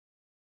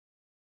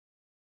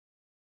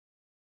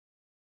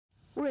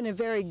We're in a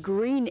very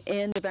green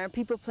end of our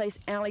People Place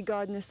Alley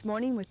Garden this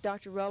morning with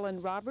Dr.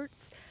 Roland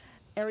Roberts,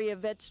 area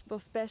vegetable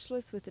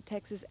specialist with the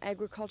Texas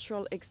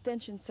Agricultural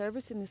Extension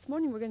Service. And this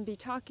morning we're going to be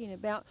talking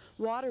about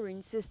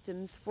watering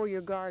systems for your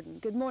garden.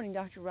 Good morning,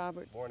 Dr.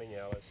 Roberts. Morning,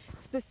 Alice.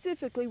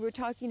 Specifically, we're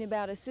talking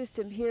about a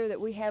system here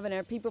that we have in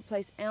our People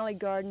Place Alley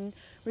Garden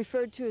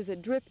referred to as a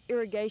drip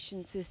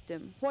irrigation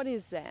system. What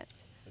is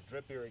that? The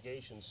drip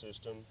irrigation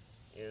system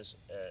is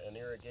an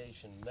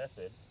irrigation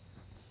method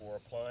for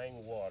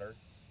applying water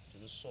to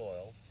the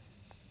soil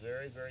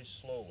very, very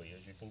slowly.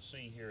 As you can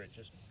see here, it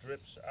just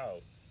drips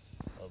out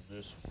of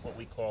this, what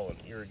we call an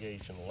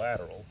irrigation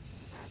lateral,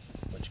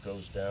 which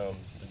goes down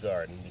the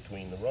garden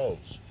between the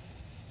rows.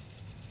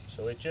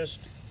 So it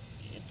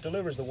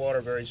delivers the water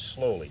very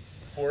slowly.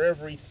 For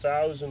every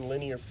 1,000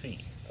 linear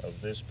feet of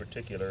this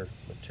particular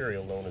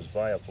material known as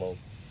ViaFlow,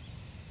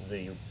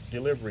 the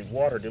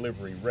water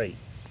delivery rate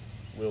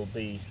will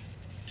be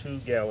 2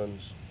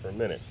 gallons per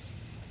minute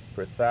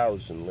per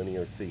 1,000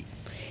 linear feet.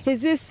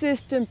 Is this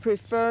system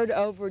preferred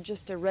over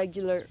just a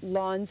regular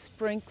lawn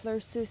sprinkler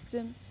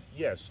system?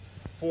 Yes.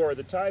 For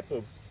the type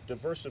of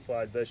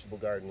diversified vegetable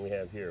garden we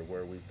have here,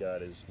 where we've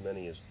got as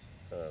many as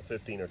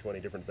 15 or 20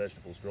 different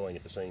vegetables growing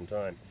at the same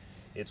time,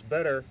 it's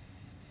better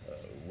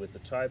with the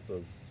type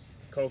of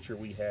culture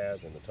we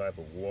have and the type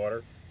of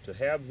water to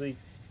have the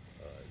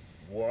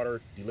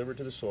water delivered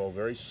to the soil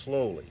very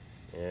slowly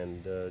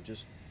and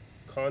just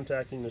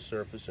contacting the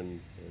surface and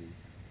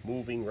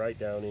moving right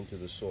down into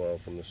the soil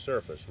from the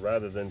surface,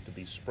 rather than to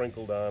be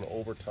sprinkled on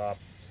over top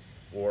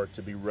or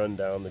to be run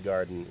down the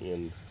garden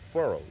in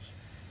furrows.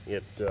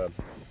 It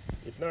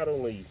not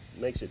only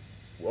makes it,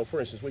 well, for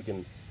instance,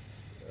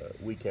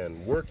 we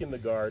can work in the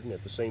garden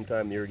at the same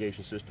time the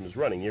irrigation system is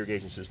running. The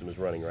irrigation system is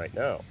running right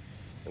now,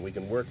 and we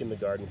can work in the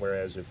garden,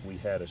 whereas if we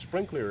had a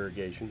sprinkler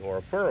irrigation or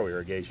a furrow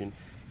irrigation,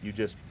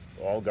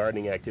 all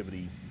gardening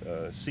activity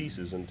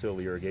ceases until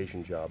the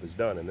irrigation job is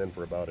done, and then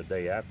for about a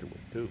day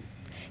afterward too.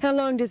 How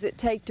long does it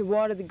take to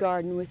water the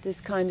garden with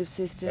this kind of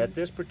system? At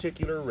this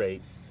particular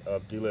rate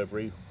of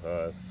delivery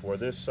for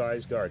this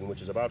size garden, which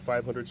is about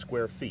 500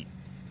 square feet,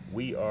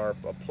 we are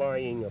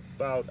applying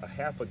about a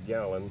half a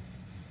gallon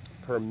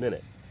per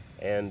minute.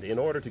 And in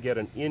order to get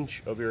an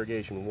inch of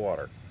irrigation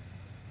water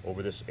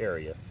over this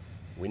area,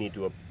 we need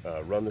to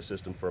run the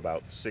system for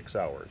about 6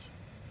 hours.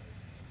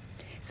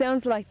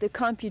 Sounds like the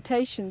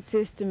computation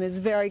system is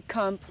very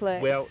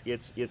complex. Well,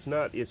 it's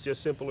not. It's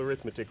just simple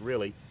arithmetic,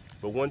 really.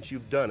 But once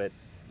you've done it,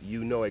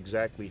 you know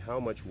exactly how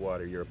much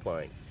water you're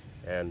applying.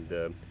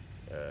 And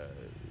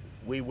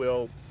we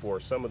will, for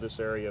some of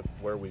this area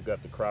where we've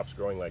got the crops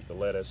growing like the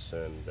lettuce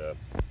and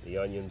the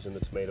onions and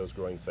the tomatoes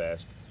growing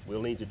fast,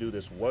 we'll need to do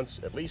this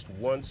at least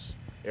once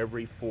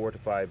every 4 to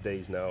 5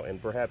 days now,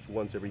 and perhaps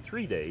once every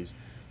 3 days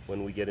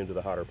when we get into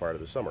the hotter part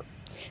of the summer.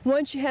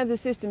 Once you have the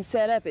system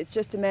set up, it's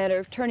just a matter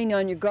of turning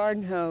on your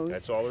garden hose.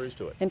 That's all there is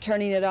to it. And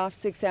turning it off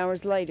 6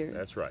 hours later.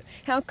 That's right.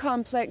 How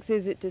complex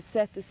is it to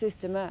set the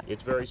system up?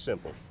 It's very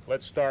simple.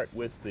 Let's start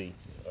with the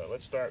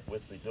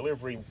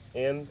delivery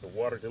end, the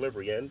water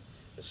delivery end.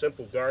 The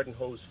simple garden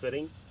hose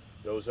fitting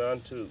goes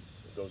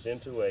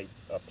into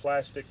a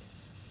plastic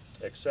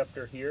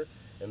acceptor here,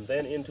 and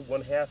then into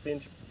 1/2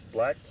 inch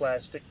black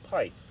plastic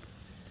pipe.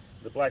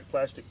 The black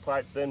plastic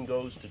pipe then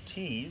goes to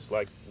T's,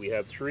 like we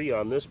have 3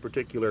 on this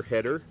particular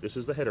header. This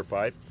is the header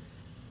pipe.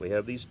 We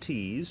have these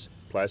T's,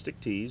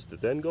 plastic T's, that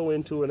then go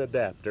into an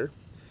adapter,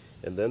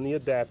 and then the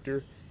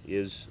adapter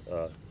is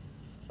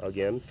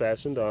again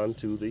fastened on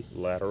to the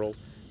lateral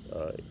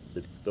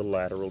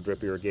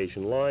drip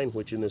irrigation line,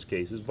 which in this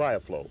case is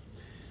ViaFlow.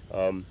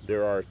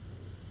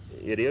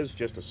 It is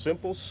just a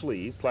simple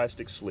sleeve,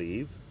 plastic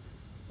sleeve.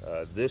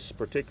 This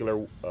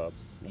particular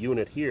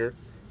unit here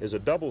is a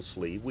double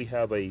sleeve. We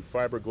have a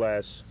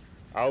fiberglass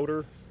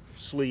outer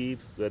sleeve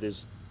that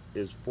is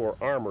for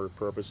armor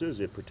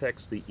purposes. It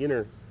protects the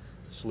inner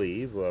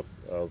sleeve of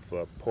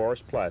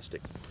porous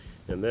plastic.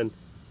 And then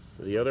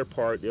the other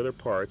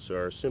parts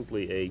are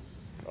simply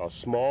a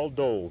small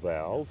dole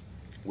valve,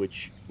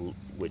 which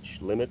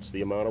limits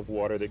the amount of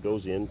water that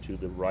goes in to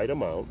the right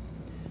amount.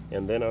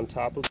 And then on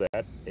top of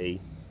that, a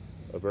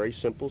very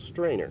simple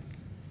strainer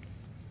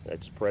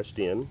that's pressed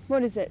in.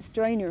 What is that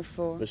strainer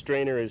for? The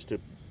strainer is to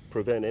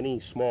prevent any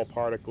small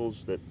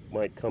particles that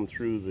might come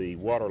through the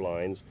water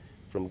lines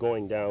from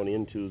going down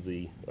into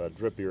the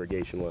drip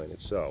irrigation line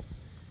itself.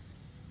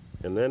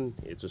 And then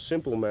it's a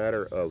simple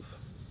matter of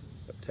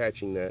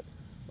attaching that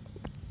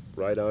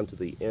right onto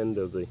the end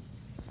of the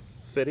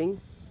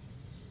fitting.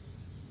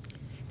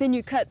 Then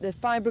you cut the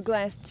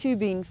fiberglass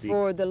tubing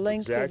for the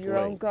length of your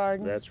own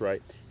garden? That's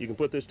right. You can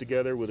put this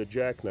together with a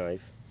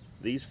jackknife.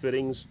 These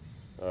fittings,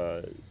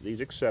 these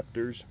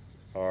acceptors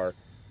are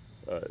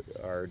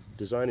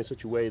designed in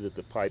such a way that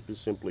the pipe is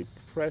simply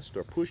pressed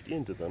or pushed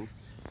into them,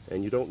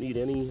 and you don't need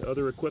any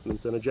other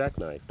equipment than a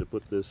jackknife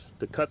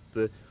to cut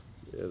the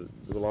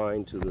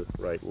line to the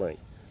right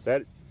length.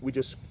 That we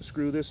just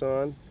screw this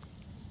on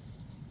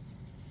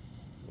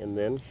and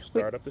then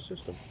start up the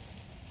system.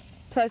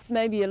 Plus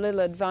maybe a little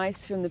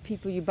advice from the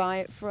people you buy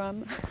it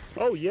from.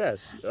 Oh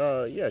yes,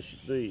 yes.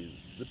 The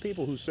the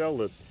people who sell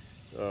the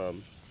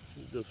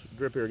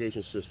drip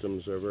irrigation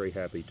systems are very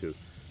happy to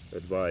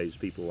advise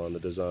people on the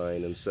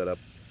design and setup,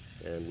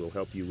 and will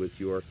help you with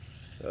your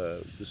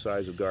the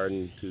size of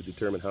garden to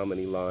determine how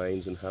many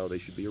lines and how they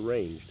should be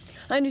arranged.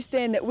 I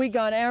understand that we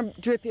got our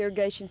drip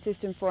irrigation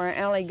system for our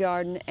alley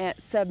garden at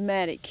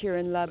Submatic here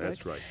in Lubbock.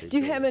 That's right. Do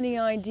you have any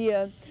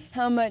idea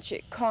how much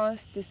it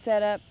costs to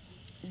set up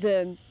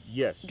the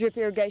drip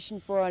irrigation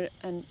for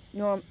an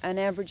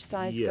average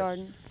size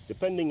garden?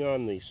 Depending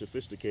on the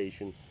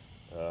sophistication,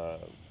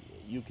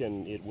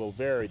 it will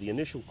vary. The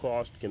initial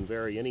cost can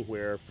vary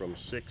anywhere from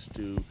 $6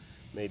 to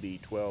maybe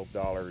 $12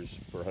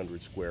 per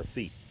 100 square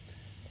feet.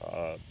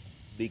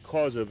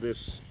 Because of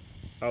this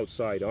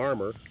outside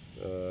armor,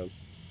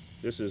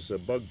 this is a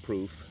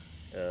bug-proof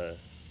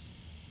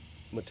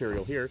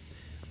material here,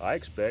 I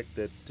expect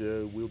that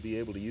we'll be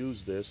able to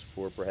use this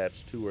for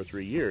perhaps 2 or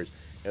 3 years,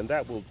 and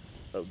that will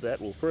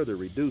further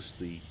reduce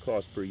the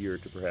cost per year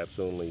to perhaps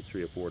only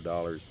 $3 or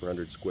 $4 per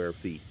 100 square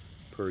feet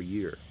per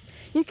year.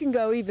 You can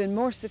go even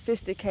more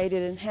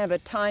sophisticated and have a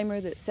timer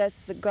that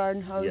sets the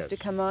garden hose to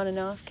come on and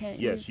off, can't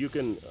you? Yes, you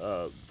can.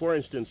 For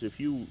instance, if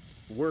you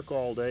work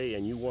all day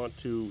and you want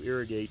to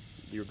irrigate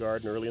your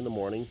garden early in the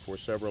morning for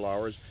several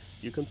hours,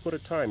 you can put a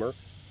timer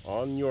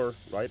on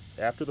right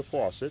after the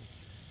faucet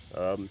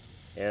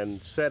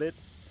and set it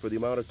for the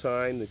amount of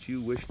time that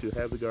you wish to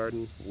have the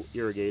garden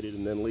irrigated,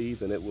 and then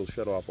leave, and it will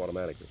shut off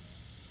automatically.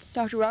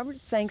 Dr.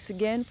 Roberts, thanks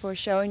again for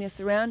showing us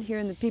around here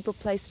in the People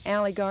Place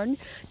Alley Garden.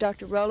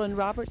 Dr. Roland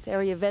Roberts,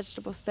 Area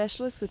Vegetable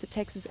Specialist with the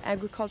Texas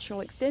Agricultural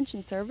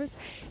Extension Service,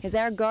 is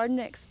our garden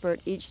expert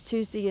each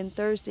Tuesday and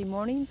Thursday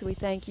mornings. We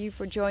thank you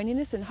for joining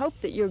us and hope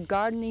that you're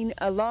gardening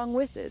along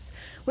with us.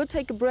 We'll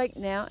take a break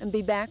now and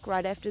be back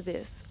right after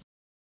this.